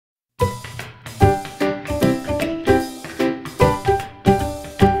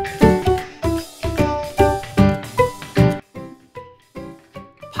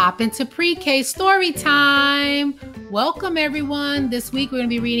Hop into pre-K story time. Welcome everyone. This week we're going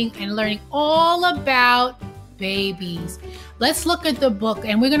to be reading and learning all about babies. Let's look at the book,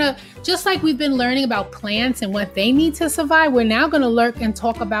 and we're going to, just like we've been learning about plants and what they need to survive, we're now going to learn and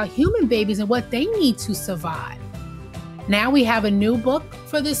talk about human babies and what they need to survive. Now we have a new book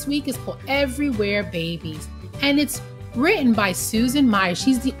for this week. It's called Everywhere Babies, and it's written by Susan Myers.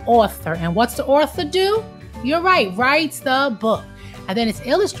 She's the author. And what's the author do? You're right, writes the book. And then it's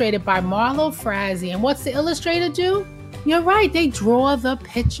illustrated by Marlo Frazee. And what's the illustrator do? You're right, they draw the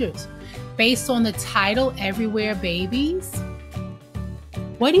pictures. Based on the title, Everywhere Babies.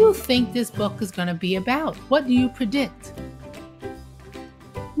 What do you think this book is going to be about? What do you predict?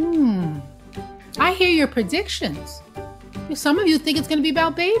 I hear your predictions. Some of you think it's going to be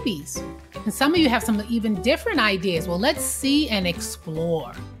about babies. And some of you have some even different ideas. Well, let's see and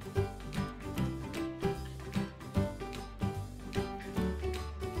explore.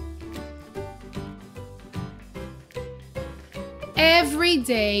 Every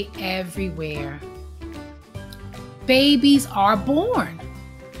day, everywhere, babies are born.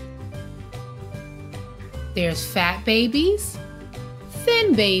 There's fat babies,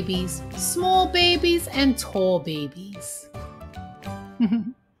 thin babies, small babies, and tall babies.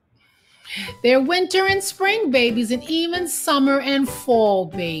 There are winter and spring babies, and even summer and fall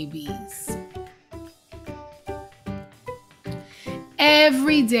babies.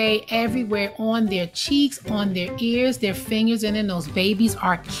 Every day, everywhere, on their cheeks, on their ears, their fingers, and then those babies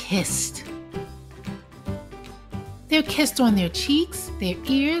are kissed. They're kissed on their cheeks, their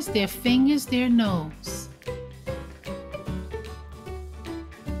ears, their fingers, their nose.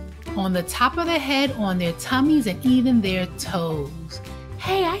 On the top of the head, on their tummies, and even their toes.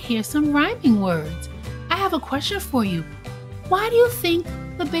 Hey, I hear some rhyming words. I have a question for you. Why do you think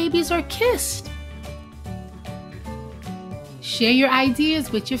the babies are kissed? Share your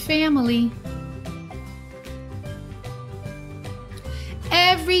ideas with your family.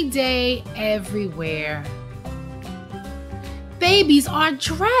 Every day, everywhere, babies are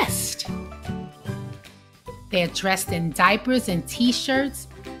dressed. They're dressed in diapers and t-shirts,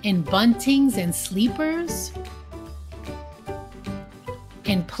 in buntings and sleepers,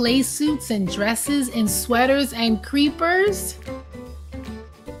 in play suits and dresses, in sweaters and creepers.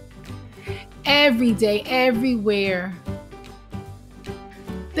 Every day, everywhere,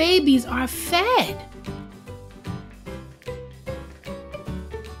 babies are fed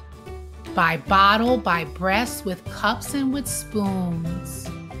by bottle, by breast, with cups and with spoons,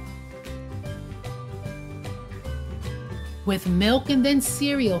 with milk and then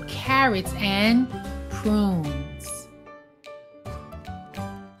cereal, carrots and prunes.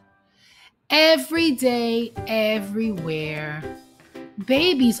 Every day, everywhere,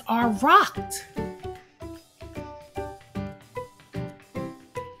 babies are rocked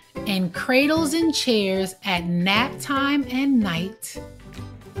in cradles and chairs at nap time and night,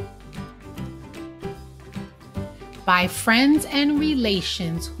 by friends and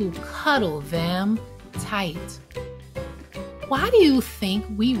relations who cuddle them tight. Why do you think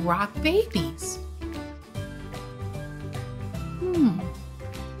we rock babies?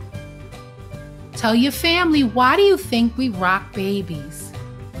 Tell your family, why do you think we rock babies?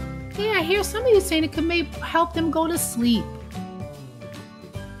 Yeah, I hear some of you saying it could maybe help them go to sleep.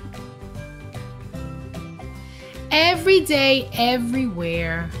 Every day,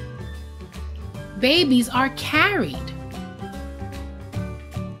 everywhere, babies are carried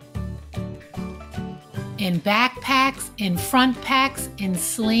in backpacks, in front packs, in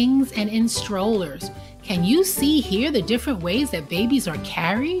slings, and in strollers. Can you hear the different ways that babies are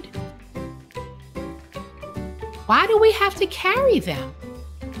carried? Why do we have to carry them?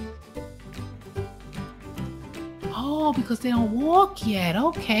 Oh, because they don't walk yet.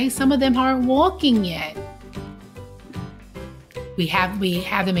 Okay, some of them aren't walking yet. We have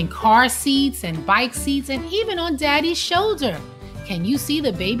them in car seats and bike seats and even on Daddy's shoulder. Can you see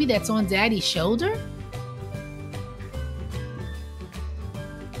the baby that's on Daddy's shoulder?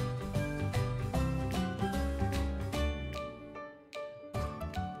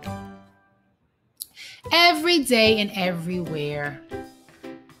 Every day and everywhere,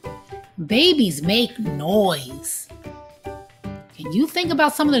 babies make noise. Can you think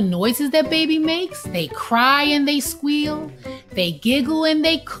about some of the noises that baby makes? They cry and they squeal. They giggle and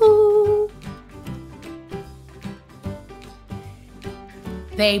they coo.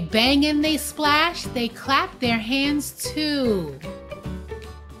 They bang and they splash. They clap their hands too.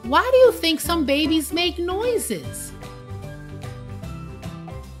 Why do you think some babies make noises?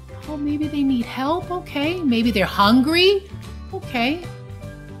 Oh, maybe they need help. Okay. Maybe they're hungry. Okay.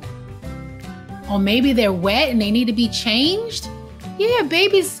 Or maybe they're wet and they need to be changed. Yeah,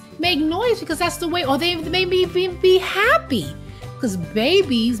 babies make noise because that's the way, or they maybe even be happy because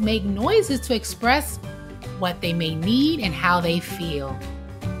babies make noises to express what they may need and how they feel.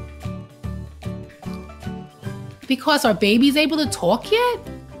 Because are babies able to talk yet?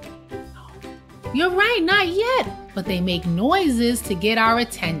 You're right, not yet, but they make noises to get our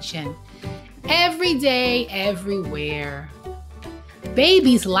attention. Every day, everywhere.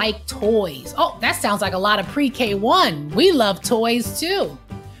 Babies like toys. Oh, that sounds like a lot of pre-K1. We love toys too.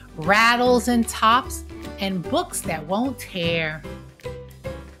 Rattles and tops and books that won't tear.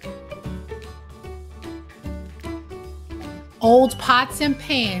 Old pots and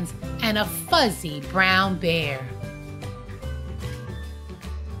pans and a fuzzy brown bear.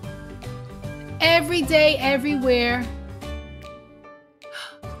 Every day, everywhere.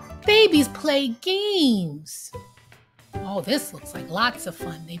 Babies play games. Oh, this looks like lots of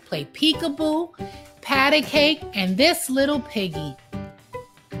fun. They play peekaboo, pat a cake, and this little piggy.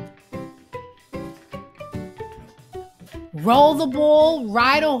 Roll the ball,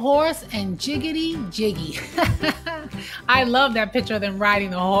 ride a horse, and jiggity jiggy. I love that picture of them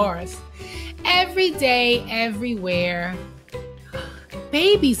riding the horse. Every day, everywhere.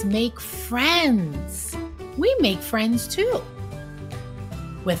 Babies make friends. We make friends too.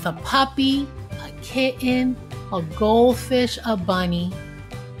 With a puppy, a kitten, a goldfish, a bunny.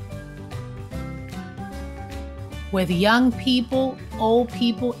 With young people, old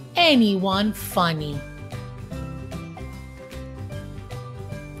people, anyone funny.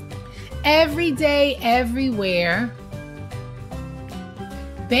 Every day, everywhere.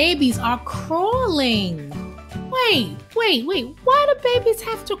 Babies are crawling. Wait. Why do babies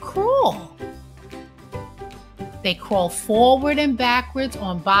have to crawl? They crawl forward and backwards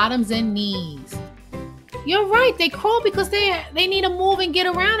on bottoms and knees. You're right, they crawl because they need to move and get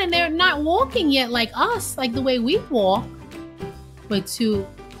around, and they're not walking yet like us, like the way we walk with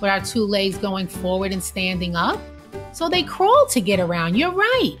our two legs going forward and standing up. So they crawl to get around. You're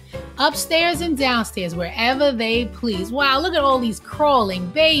right. Upstairs and downstairs, wherever they please. Wow, look at all these crawling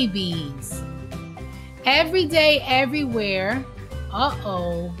babies. Every day, everywhere.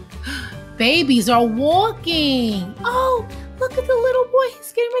 Uh-oh. Babies are walking. Oh, look at the little boy.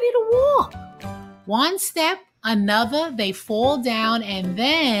 He's getting ready to walk. One step, another, they fall down, and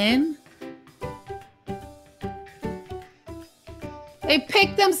then they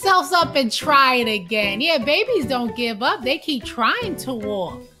pick themselves up and try it again. Yeah, babies don't give up. They keep trying to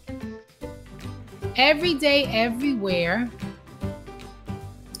walk. Every day, everywhere.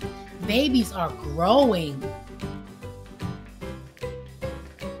 Babies are growing.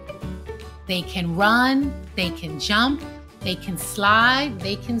 They can run, they can jump, they can slide,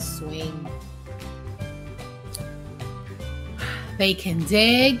 they can swing. They can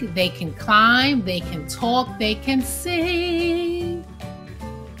dig, they can climb, they can talk, they can sing.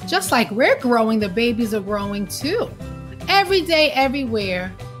 Just like we're growing, the babies are growing too. Every day,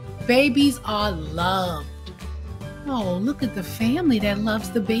 everywhere, babies are loved. Oh, look at the family that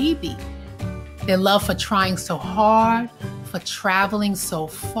loves the baby. Their love for trying so hard, for traveling so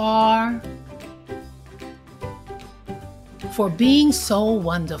far, for being so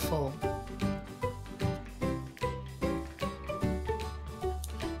wonderful.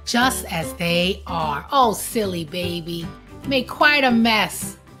 Just as they are. Oh, silly baby. Made quite a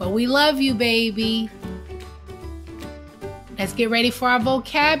mess, but we love you, baby. Let's get ready for our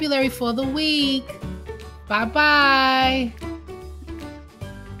vocabulary for the week. Bye-bye.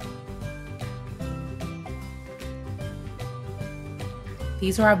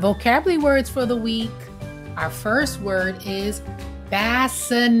 These are our vocabulary words for the week. Our first word is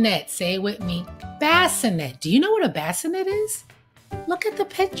bassinet. Say it with me. Bassinet. Do you know what a bassinet is? Look at the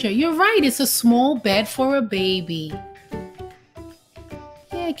picture. You're right. It's a small bed for a baby.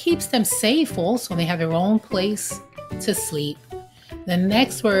 Yeah, it keeps them safe also. They have their own place to sleep. The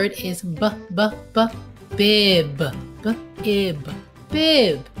next word is bib. Bib.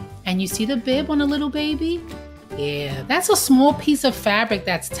 And you see the bib on a little baby? Yeah, that's a small piece of fabric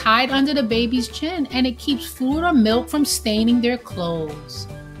that's tied under the baby's chin, and it keeps fluid or milk from staining their clothes.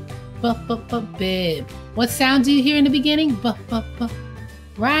 Bib. What sound do you hear in the beginning?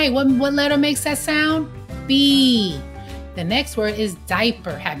 Right, what letter makes that sound? B. The next word is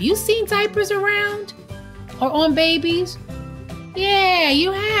diaper. Have you seen diapers around or on babies? Yeah,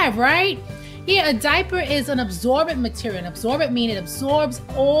 you have, right? Yeah, a diaper is an absorbent material. An absorbent means it absorbs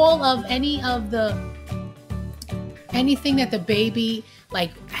all of anything that the baby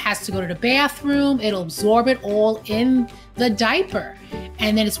has to go to the bathroom. It'll absorb it all in the diaper.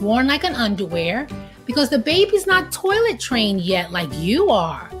 And then it's worn like an underwear because the baby's not toilet trained yet like you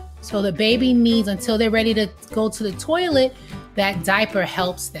are. So the baby needs, until they're ready to go to the toilet, that diaper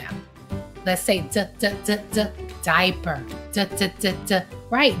helps them. Let's say diaper.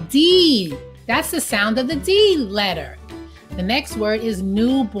 Right, D. That's the sound of the D letter. The next word is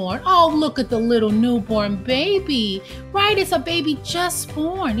newborn. Oh, look at the little newborn baby. Right, it's a baby just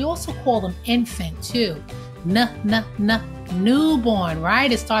born. You also call them infant too. Newborn,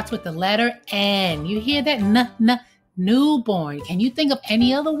 right? It starts with the letter N. You hear that? Newborn. Can you think of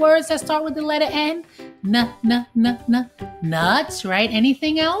any other words that start with the letter N? Nuts, right?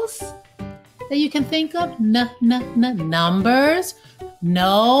 Anything else that you can think of? Numbers?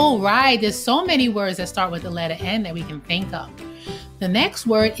 No, right. There's so many words that start with the letter N that we can think of. The next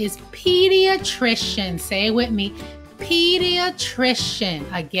word is pediatrician. Say it with me. Pediatrician.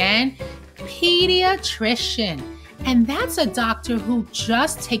 Again, pediatrician. And that's a doctor who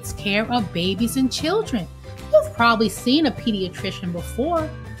just takes care of babies and children. You've probably seen a pediatrician before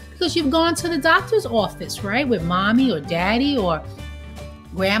because you've gone to the doctor's office, right? With mommy or daddy or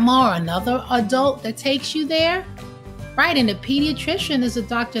grandma or another adult that takes you there. Right, and the pediatrician is a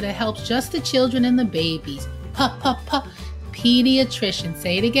doctor that helps just the children and the babies. Pediatrician.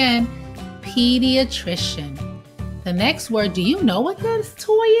 Say it again. Pediatrician. The next word, do you know what this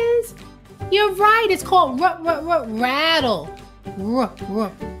toy is? You're right, it's called rattle.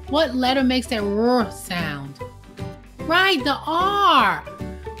 What letter makes that R sound? Right, the R.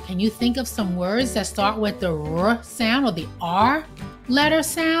 Can you think of some words that start with the R sound or the R letter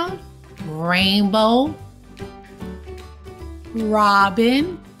sound? Rainbow.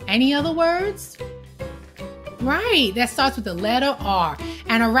 Robin. Any other words? Right, that starts with the letter R.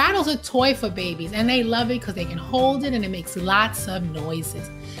 And a rattle's a toy for babies, and they love it because they can hold it and it makes lots of noises.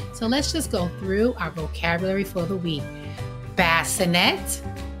 So let's just go through our vocabulary for the week. Bassinet,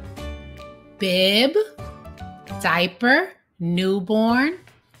 bib, diaper, newborn,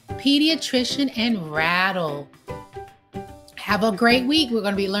 pediatrician, and rattle. Have a great week. We're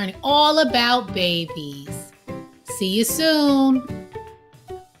going to be learning all about babies. See you soon.